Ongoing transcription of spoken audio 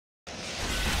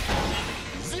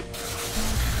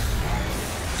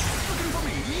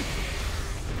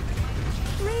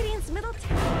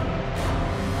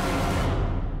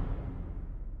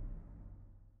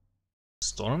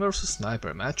Storm vs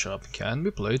Sniper matchup can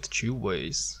be played two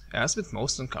ways, as with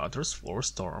most encounters for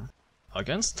Storm.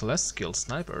 Against less skilled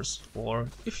snipers, or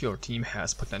if your team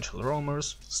has potential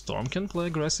roamers, Storm can play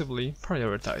aggressively,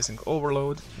 prioritizing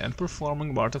overload and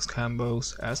performing Vortex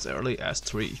combos as early as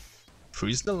 3.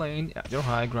 Freeze the lane at your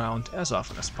high ground as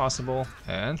often as possible,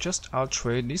 and just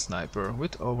outtrade the sniper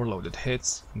with overloaded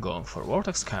hits, going for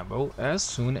Vortex combo as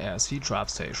soon as he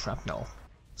drops a shrapnel.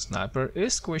 Sniper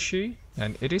is squishy,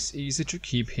 and it is easy to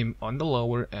keep him on the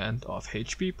lower end of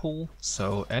HP pool,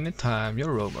 so anytime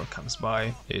your roamer comes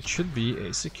by, it should be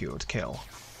a secured kill.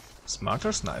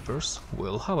 Smarter snipers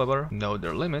will, however, know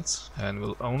their limits and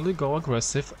will only go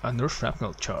aggressive under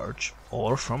shrapnel charge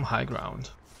or from high ground.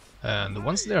 And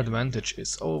once their advantage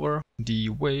is over, the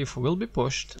wave will be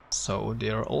pushed, so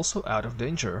they are also out of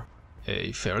danger.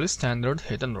 A fairly standard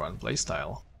hit and run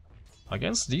playstyle.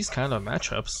 Against these kind of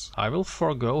matchups, I will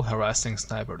forego harassing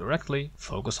sniper directly,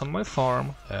 focus on my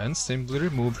farm, and simply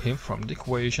remove him from the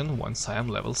equation once I am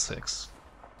level 6.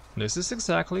 This is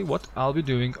exactly what I'll be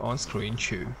doing on screen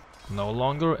too. No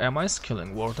longer am I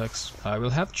skilling Vortex, I will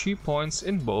have 2 points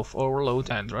in both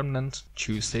Overload and Remnant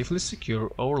to safely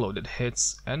secure overloaded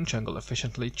hits and jungle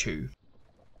efficiently too.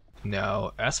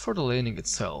 Now, as for the laning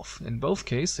itself, in both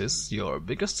cases your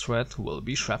biggest threat will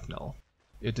be Shrapnel.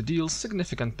 It deals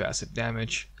significant passive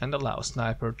damage and allows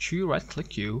Sniper to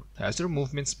right-click you, as your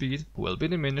movement speed will be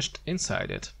diminished inside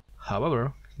it.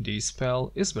 However, the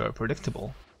spell is very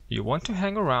predictable. You want to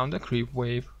hang around a creep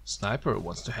wave, Sniper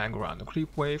wants to hang around a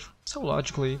creep wave, so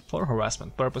logically, for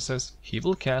harassment purposes, he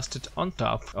will cast it on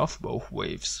top of both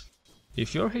waves.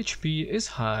 If your HP is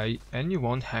high and you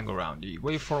won't hang around the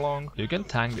wave for long, you can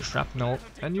tank the shrapnel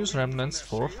and use remnants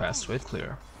for fast wave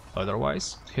clear.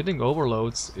 Otherwise, hitting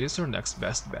overloads is your next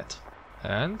best bet.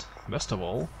 And, best of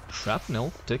all,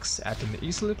 shrapnel ticks at an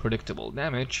easily predictable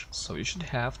damage, so you should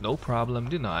have no problem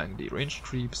denying the ranged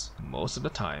creeps most of the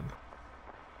time.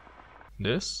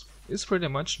 This is pretty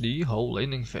much the whole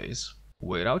laning phase.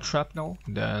 Wait out shrapnel,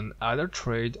 then either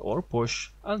trade or push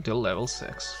until level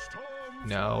 6.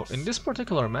 Now, in this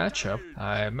particular matchup,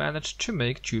 I managed to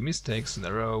make 2 mistakes in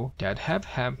a row that have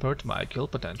hampered my kill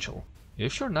potential.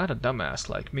 If you're not a dumbass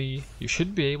like me, you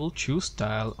should be able to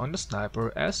style on the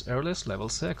sniper as early as level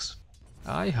 6.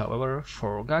 I, however,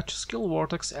 forgot to skill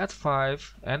Vortex at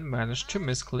 5 and managed to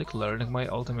misclick learning my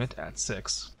ultimate at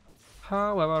 6.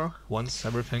 However, once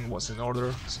everything was in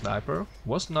order, Sniper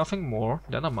was nothing more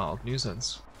than a mild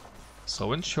nuisance.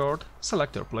 So in short,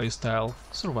 select your playstyle,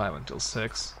 survive until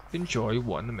 6, enjoy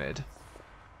 1 mid.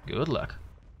 Good luck.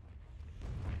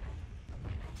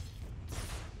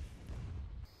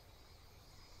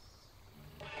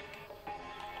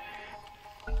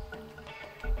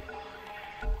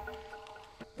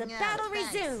 The battle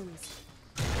resumes!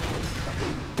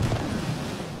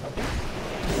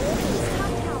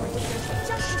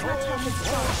 Just as much as it's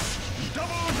fun.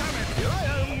 Double damage! Here I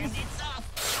am! It's off!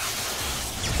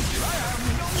 Here I am!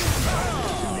 No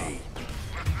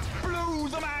Blew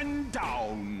the man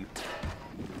down!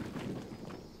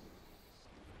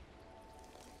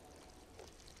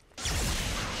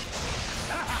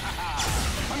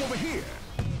 I'm over here!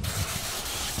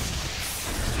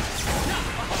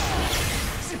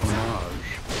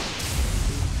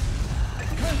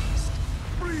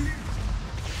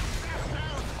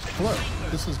 Hello,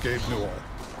 this is Gabe Newell.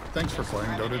 Thanks for playing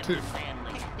Dota 2.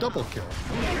 Double kill.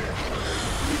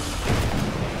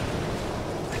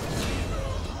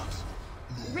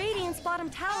 Radiant's bottom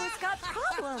tower's got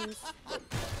problems.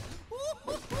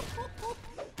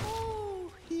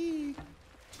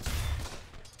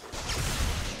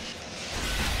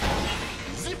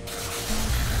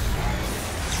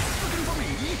 Looking for me?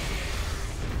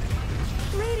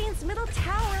 Radiant's middle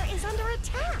tower is under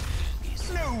attack.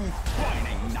 No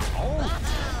whining now!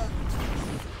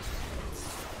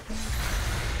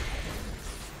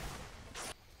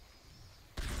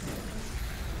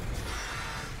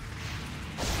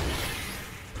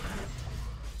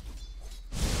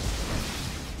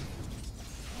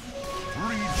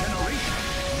 Regeneration!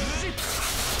 Zip!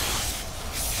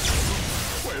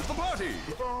 Where's the party?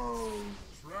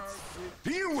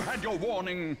 You had your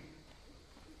warning!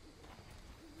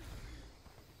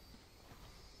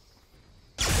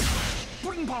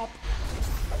 Pudding pop!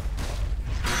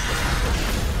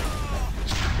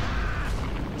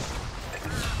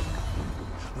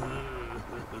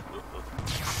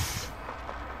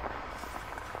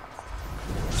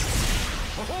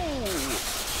 Oh!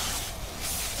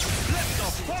 Let the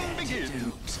fun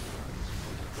begin!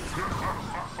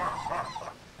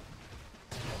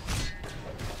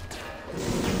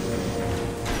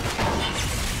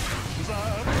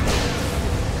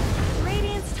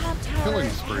 Radiant's top tower Killing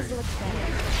is spree. has looked better.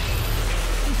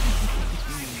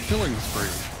 Killing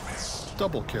spree.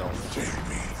 Double kill.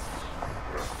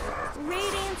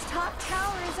 Radiant's top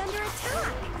tower is under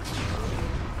attack.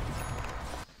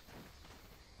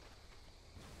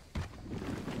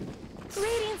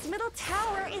 Radiant's middle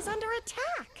tower is under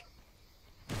attack.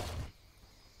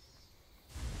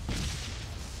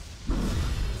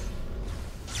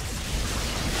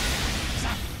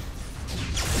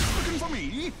 Looking for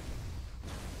me?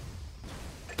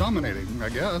 Dominating, I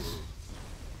guess.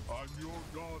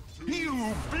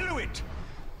 You blew it!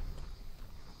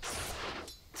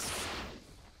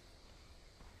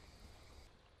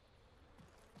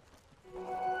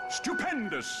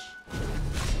 Stupendous!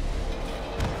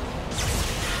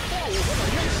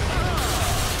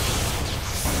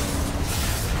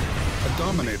 A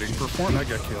dominating perform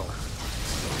mega kill.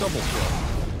 Double kill.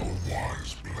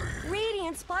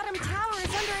 Radiant's bottom tower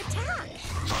is under attack.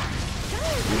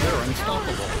 They're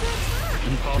unstoppable.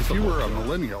 If you were a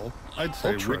millennial, I'd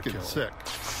say Ultra wicked kill. sick.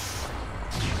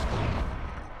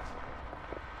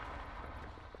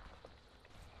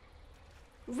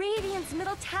 Radiant's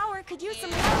middle tower could use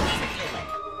some help.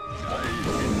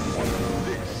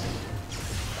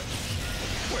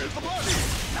 Where's the party?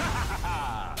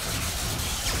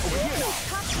 Radiant's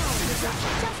top tower deserves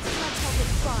just as much help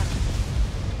as bottom.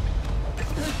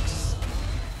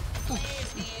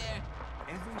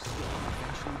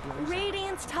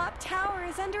 Radiant's top tower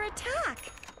is under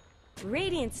attack.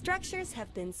 Radiant structures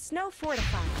have been snow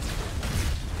fortified.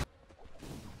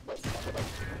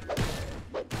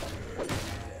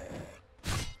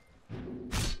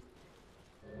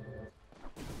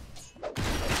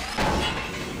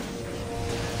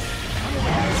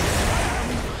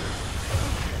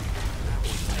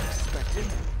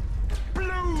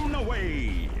 Blown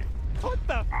away! What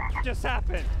the f just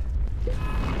happened?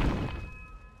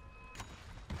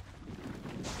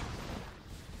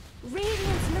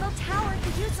 Radiant's middle tower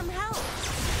could use some help.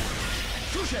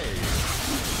 Touché!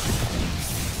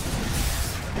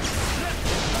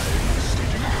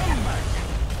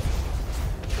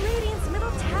 Radiant's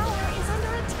middle tower is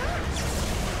under attack.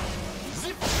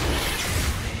 Zip!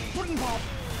 Puddin' pop!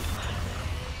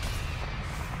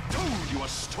 Told you a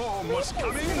storm was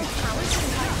coming! Radiant's middle tower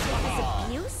shouldn't have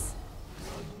this abuse.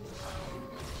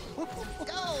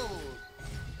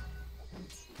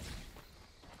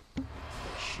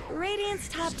 Radiant's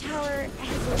top tower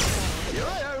has looked better. Here I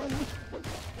am!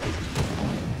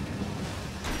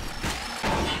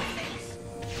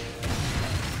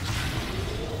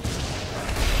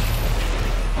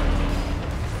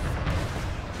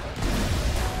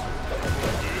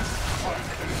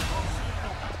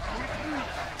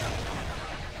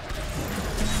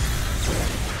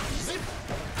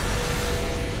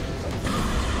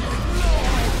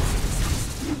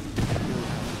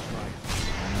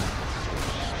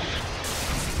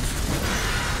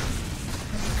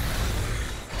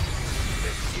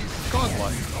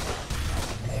 Godlike.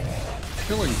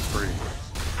 Killing spree.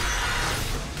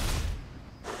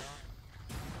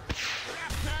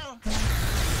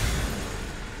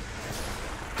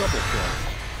 Double kill.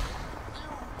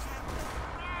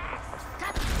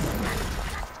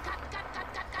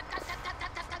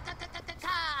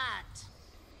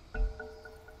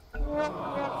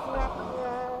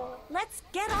 Let's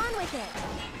get on with it.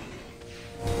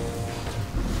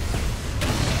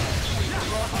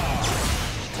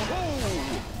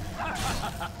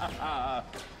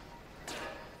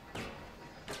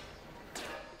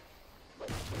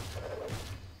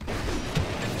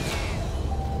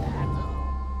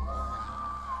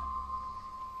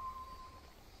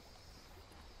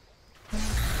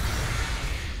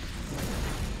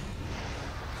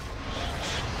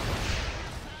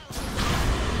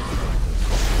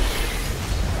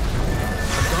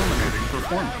 Dominating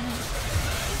performance.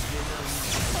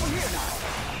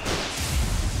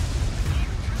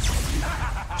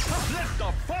 Let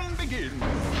the fun begin!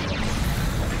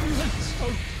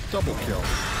 Double kill.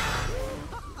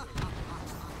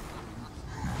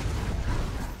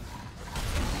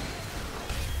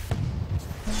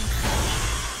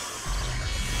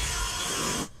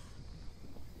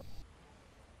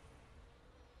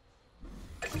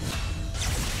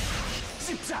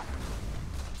 Zip zap!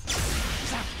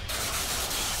 Zap!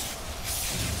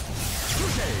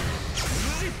 Touché!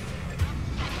 Zip!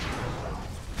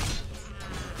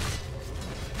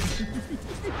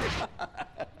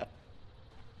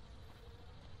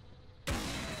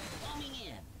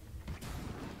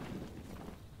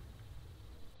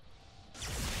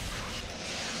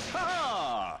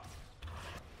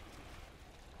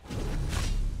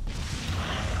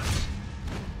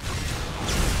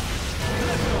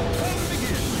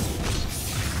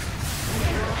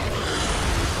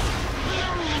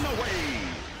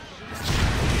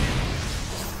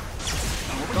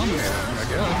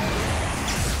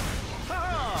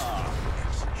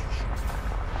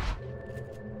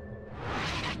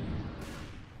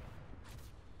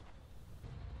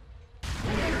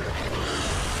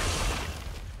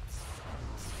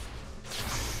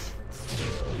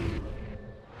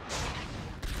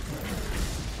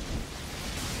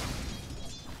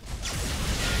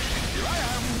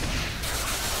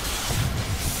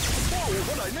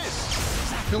 what I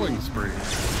missed? Killing spree.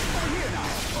 Over here now.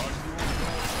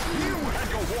 You had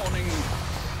your warning.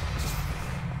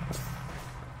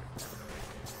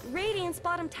 Radiant's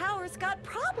bottom tower's got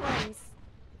problems.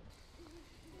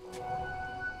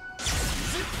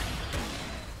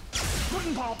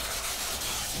 Wooden pop.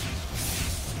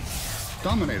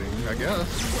 Dominating, I guess.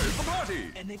 Where's the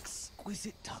party? An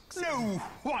exquisite tux. No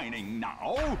whining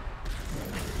now.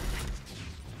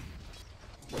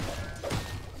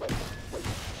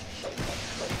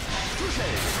 Touché.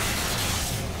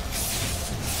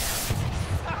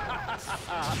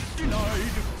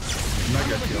 Denied.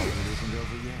 Mega kill. Isn't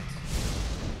over yet.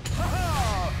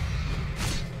 Ha-ha!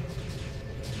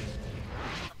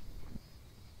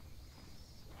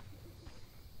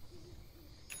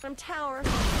 Bottom tower.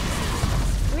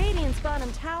 Radiant's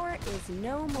bottom tower is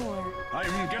no more.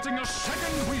 I'm getting a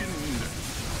second wind.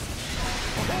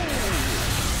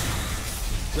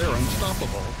 They're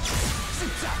unstoppable.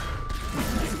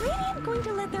 Is Radiant going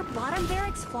to let their bottom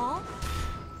barracks fall?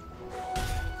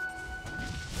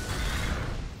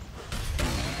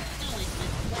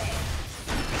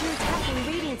 You're attacking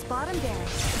Radiant's bottom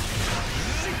barracks.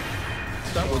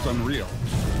 That was unreal.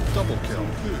 Double kill.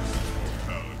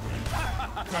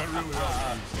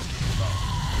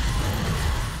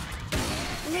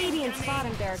 Radiant's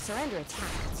bottom barracks are under attack.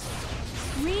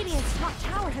 Radiant's top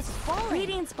tower has fallen.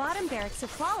 Radiant's bottom barracks have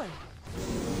fallen.